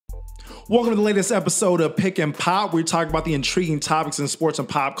Welcome to the latest episode of Pick and Pop. We talk about the intriguing topics in sports and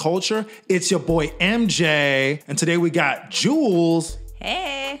pop culture. It's your boy MJ, and today we got Jules.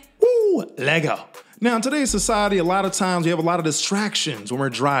 Hey. Woo, Lego. Now, in today's society, a lot of times we have a lot of distractions when we're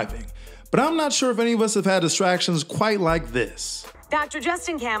driving. But I'm not sure if any of us have had distractions quite like this. Dr.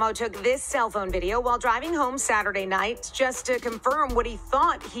 Justin Camo took this cell phone video while driving home Saturday night just to confirm what he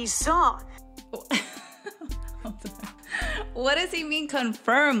thought he saw. What does he mean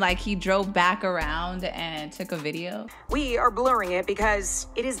confirm? Like he drove back around and took a video? We are blurring it because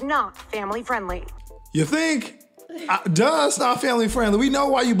it is not family friendly. You think? Duh, it's not family friendly. We know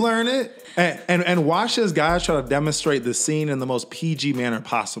why you blurring it. And watch this guy try to demonstrate the scene in the most PG manner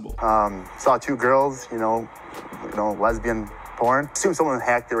possible. Saw two girls, lesbian porn. Assume someone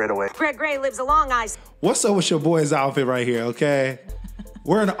hacked it right away. Greg Gray lives along I. What's up with your boy's outfit right here, okay?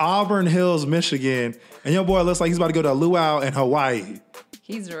 We're in Auburn Hills, Michigan, and your boy looks like he's about to go to a luau in Hawaii.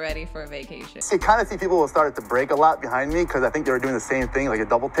 He's ready for a vacation. You kind of see people started to break a lot behind me because I think they were doing the same thing, like a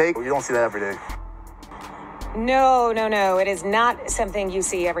double take. You don't see that every day. No. It is not something you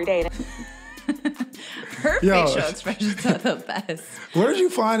see every day. Her facial expressions are the best. Where did you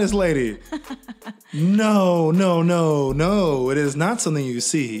find this lady? No. It is not something you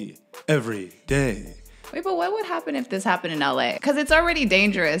see every day. Wait, but what would happen if this happened in LA? Because it's already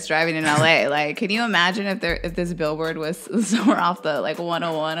dangerous driving in LA. Like, can you imagine if this billboard was somewhere off the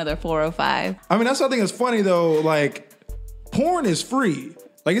 101 or the 405? I mean, that's what I think is funny though. Like, porn is free.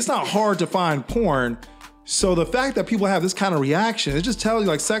 Like, it's not hard to find porn. So the fact that people have this kind of reaction, it just tells you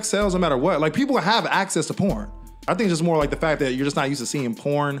like sex sells no matter what. Like, people have access to porn. I think it's just more like the fact that you're just not used to seeing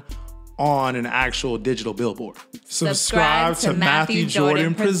porn on an actual digital billboard. Subscribe to Matthew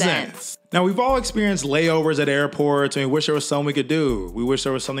Jordan Presents. Now, we've all experienced layovers at airports and we wish there was something we could do. We wish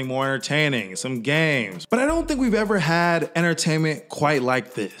there was something more entertaining, some games. But I don't think we've ever had entertainment quite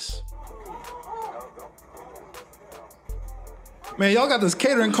like this. Man, y'all got this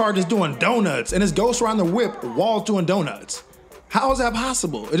catering car just doing donuts and this ghost around the whip while doing donuts. How is that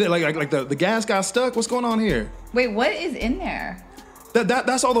possible? Is it like the gas got stuck? What's going on here? Wait, what is in there?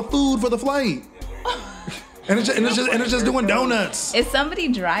 That's all the food for the flight. And it's just doing donuts. Is somebody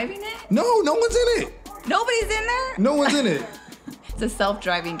driving it? No one's in it. Nobody's in there? No one's in it. It's a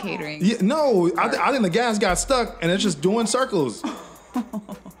self-driving catering. Yeah, no, I think the gas got stuck and it's just doing circles.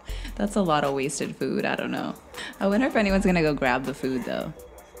 That's a lot of wasted food. I don't know. I wonder if anyone's gonna go grab the food though.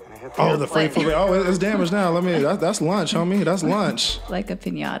 Oh, the free food. Oh, it's damaged now. That's lunch, homie. That's lunch. Like a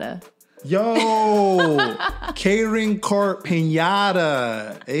piñata. Yo, catering cart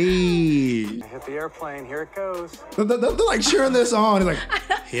piñata. Hey. Hit the airplane, here it goes. They're like cheering this on. They're like,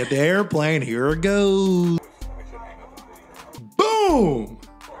 hit the airplane, here it goes. Boom.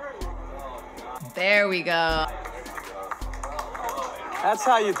 There we go. That's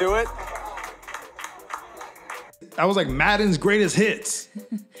how you do it. That was like Madden's greatest hits.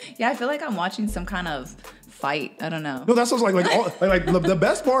 Yeah, I feel like I'm watching some kind of fight. I don't know. No, that's what's like the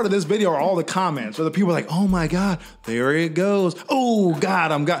best part of this video are all the comments where the people are like, oh my God, there it goes. Oh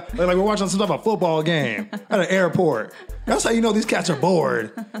God, like we're watching some type of football game at an airport. That's how you know these cats are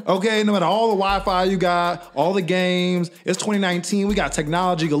bored. Okay, no matter all the Wi-Fi you got, all the games, it's 2019, we got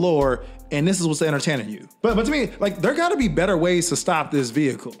technology galore, and this is what's entertaining you. But to me, like, there gotta be better ways to stop this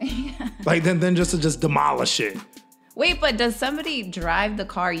vehicle. Like, than just to demolish it. Wait, but does somebody drive the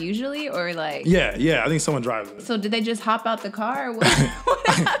car usually, or like? Yeah, I think someone drives it. So did they just hop out the car? Or what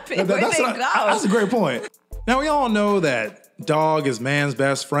happened? Where did they go? That's a great point. Now, we all know that dog is man's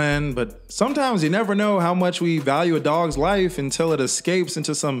best friend, but sometimes you never know how much we value a dog's life until it escapes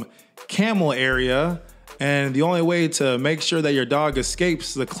into some camel area. And the only way to make sure that your dog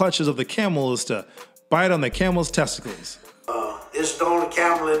escapes the clutches of the camel is to bite on the camel's testicles. This is the only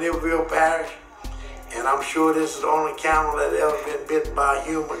camel in Iberville Parish, and I'm sure this is the only camel that ever been bitten by a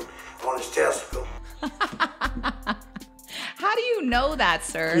human on his testicle. How do you know that,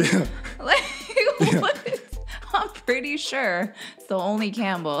 sir? Yeah. I'm pretty sure it's the only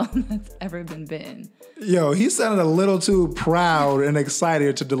camel that's ever been bitten. Yo, he sounded a little too proud and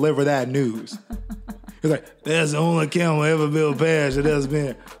excited to deliver that news. He's like, that's the only camel ever built past that has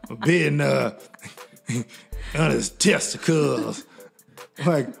been bitten on his testicles.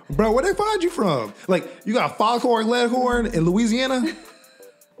 Like, bro, where they find you from? Like, you got Foghorn Leghorn in Louisiana?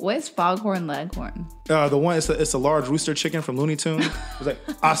 What's Foghorn Leghorn? The one, it's a large rooster chicken from Looney Tunes. It's like,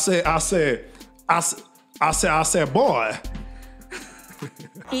 I said, boy.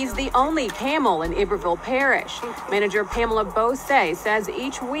 He's the only camel in Iberville Parish. Manager Pamela Bose says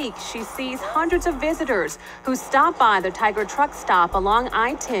each week she sees hundreds of visitors who stop by the Tiger truck stop along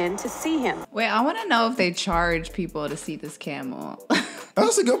I-10 to see him. Wait, I want to know if they charge people to see this camel.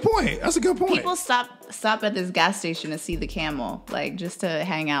 That's a good point. That's a good point. People stop at this gas station to see the camel, like just to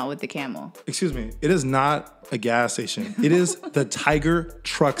hang out with the camel. Excuse me. It is not a gas station. It is the Tiger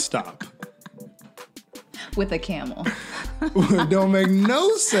truck stop. With a camel. Don't make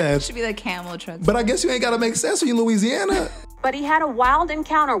no sense. Should be the camel truck. But I guess you ain't got to make sense when you're in Louisiana. But he had a wild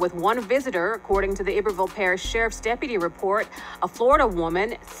encounter with one visitor, according to the Iberville Parish Sheriff's Deputy report. A Florida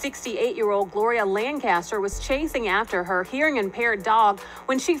woman, 68-year-old Gloria Lancaster, was chasing after her hearing-impaired dog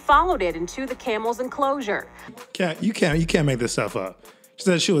when she followed it into the camel's enclosure. You can't make this stuff up. She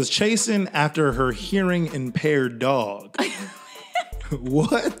said she was chasing after her hearing-impaired dog.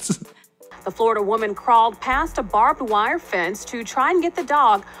 What? The Florida woman crawled past a barbed wire fence to try and get the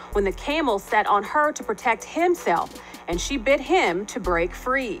dog when the camel set on her to protect himself, and she bit him to break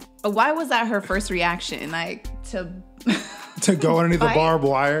free. Why was that her first reaction? Like to go underneath the barbed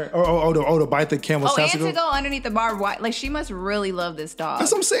wire? To bite the camel's testicle? And to go underneath the barbed wire. Like, she must really love this dog.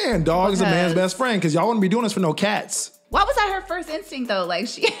 That's what I'm saying. Dog is a man's best friend, because y'all wouldn't be doing this for no cats. Why was that her first instinct, though? Like,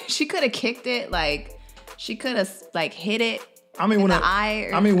 she could have kicked it. Like, she could have, like, hit it. When a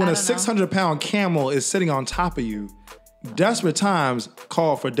 600-pound camel is sitting on top of you, desperate times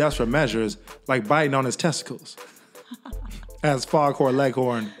call for desperate measures, like biting on his testicles. As Foghorn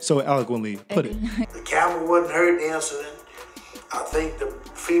Leghorn so eloquently put it. The camel wasn't hurt in the incident. I think the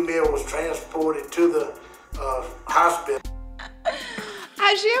female was transported to the hospital.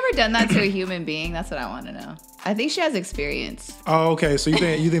 Has she ever done that to a human being? That's what I want to know. I think she has experience. Oh, okay. So you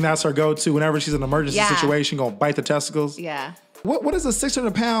think that's her go-to whenever she's in an emergency situation, gonna bite the testicles? Yeah. What is a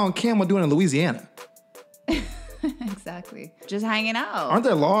 600-pound camel doing in Louisiana? Exactly. Just hanging out. Aren't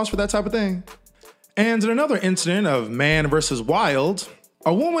there laws for that type of thing? And in another incident of man versus wild,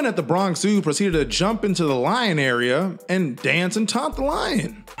 a woman at the Bronx Zoo proceeded to jump into the lion area and dance and taunt the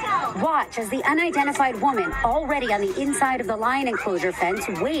lion. Watch as the unidentified woman, already on the inside of the lion enclosure fence,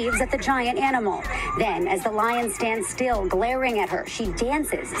 waves at the giant animal. Then, as the lion stands still, glaring at her, she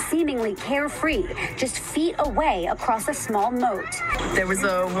dances, seemingly carefree, just feet away across a small moat. There was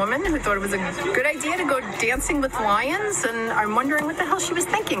a woman who thought it was a good idea to go dancing with lions, and I'm wondering what the hell she was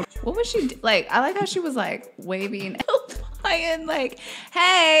thinking. What was she like? I like how she was like waving at the lion, like,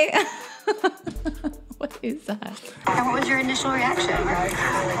 hey. What is that? And what was your initial reaction?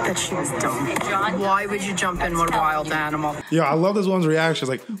 That she was dumb. Why would you jump in with a wild animal? Yeah, I love this one's reaction.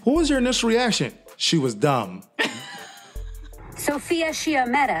 It's like, what was your initial reaction? She was dumb. Sophia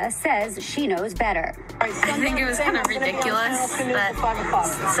Shiameta says she knows better. I think it was kind of ridiculous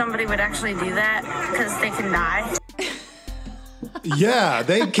that somebody would actually do that because they can die. Yeah,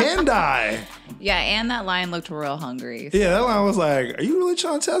 they can die. Yeah, and that lion looked real hungry. So. Yeah, that lion was like, are you really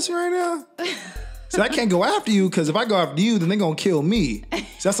trying to test me right now? So I can't go after you, because if I go after you, then they're going to kill me.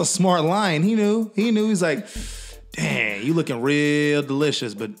 So that's a smart lion. He knew. He's like, dang, you looking real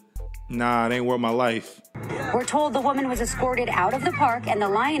delicious, but nah, it ain't worth my life. We're told the woman was escorted out of the park and the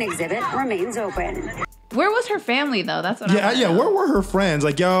lion exhibit remains open. Where was her family, though? That's what I where were her friends?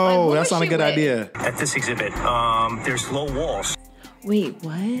 Like, yo, that's not a good idea. At this exhibit, there's low walls. Wait,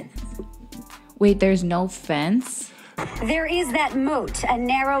 what? Wait, there's no fence? There is that moat, a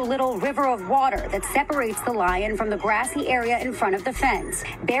narrow little river of water that separates the lion from the grassy area in front of the fence.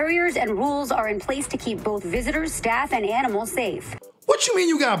 Barriers and rules are in place to keep both visitors, staff, and animals safe. What you mean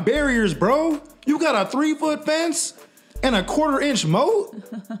you got barriers, bro? You got a 3-foot fence and a 1/4-inch moat?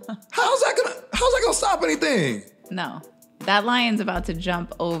 How's that gonna stop anything? No. That lion's about to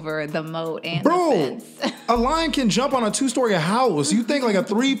jump over the moat and the fence. A lion can jump on a 2-story house. You think like a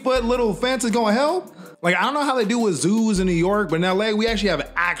 3-foot little fence is gonna help? Like, I don't know how they do with zoos in New York, but in LA, we actually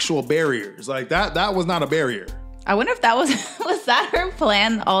have actual barriers. Like, that was not a barrier. I wonder if that was that her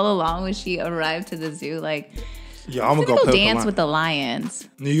plan all along when she arrived to the zoo? Like, yeah, I'm gonna go dance with the lions.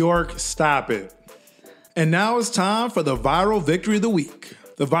 New York, stop it. And now it's time for the viral victory of the week.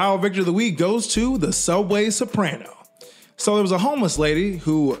 The viral victory of the week goes to the Subway Soprano. So there was a homeless lady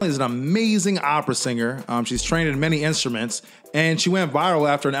who is an amazing opera singer. She's trained in many instruments, and she went viral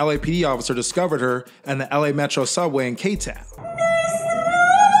after an LAPD officer discovered her in the LA Metro subway in K-Town.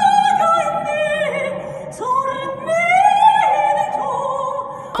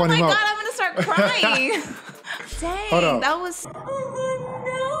 Oh my God, I'm gonna start crying. Dang, that was...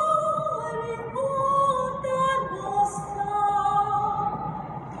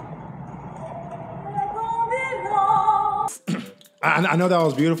 I know that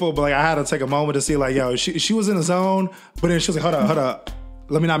was beautiful, but like I had to take a moment to see like, yo, she was in the zone, but then she was like, hold up.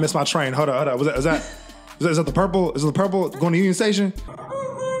 Let me not miss my train. Hold up. Is that the purple? Is it the purple going to Union Station?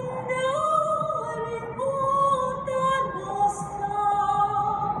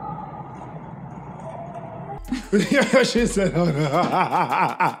 She said, hold on.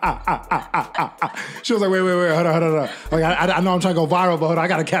 She was like, wait, hold on. Like, I know I'm trying to go viral, but hold on, I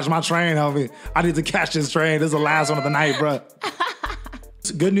got to catch my train, homie. I need to catch this train. This is the last one of the night, bro.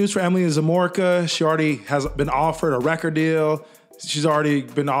 Good news for Emily Zamorka. She already has been offered a record deal. She's already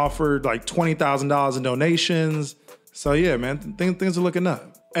been offered like $20,000 in donations. So yeah, man, things are looking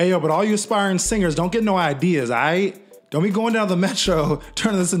up. Hey, yo, but all you aspiring singers, don't get no ideas, all right? Don't be going down the metro,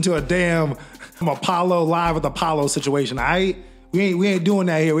 turning this into a damn Apollo Live with Apollo situation, all right? We ain't doing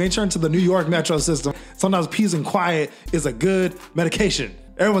that here. We ain't turning to the New York metro system. Sometimes peace and quiet is a good medication.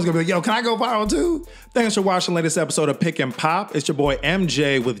 Everyone's gonna be like, yo, can I go viral too? Thanks for watching the latest episode of Pick and Pop. It's your boy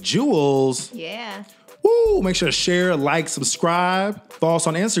MJ with Jules. Yeah. Woo! Make sure to share, like, subscribe. Follow us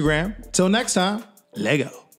on Instagram. Till next time, Lego.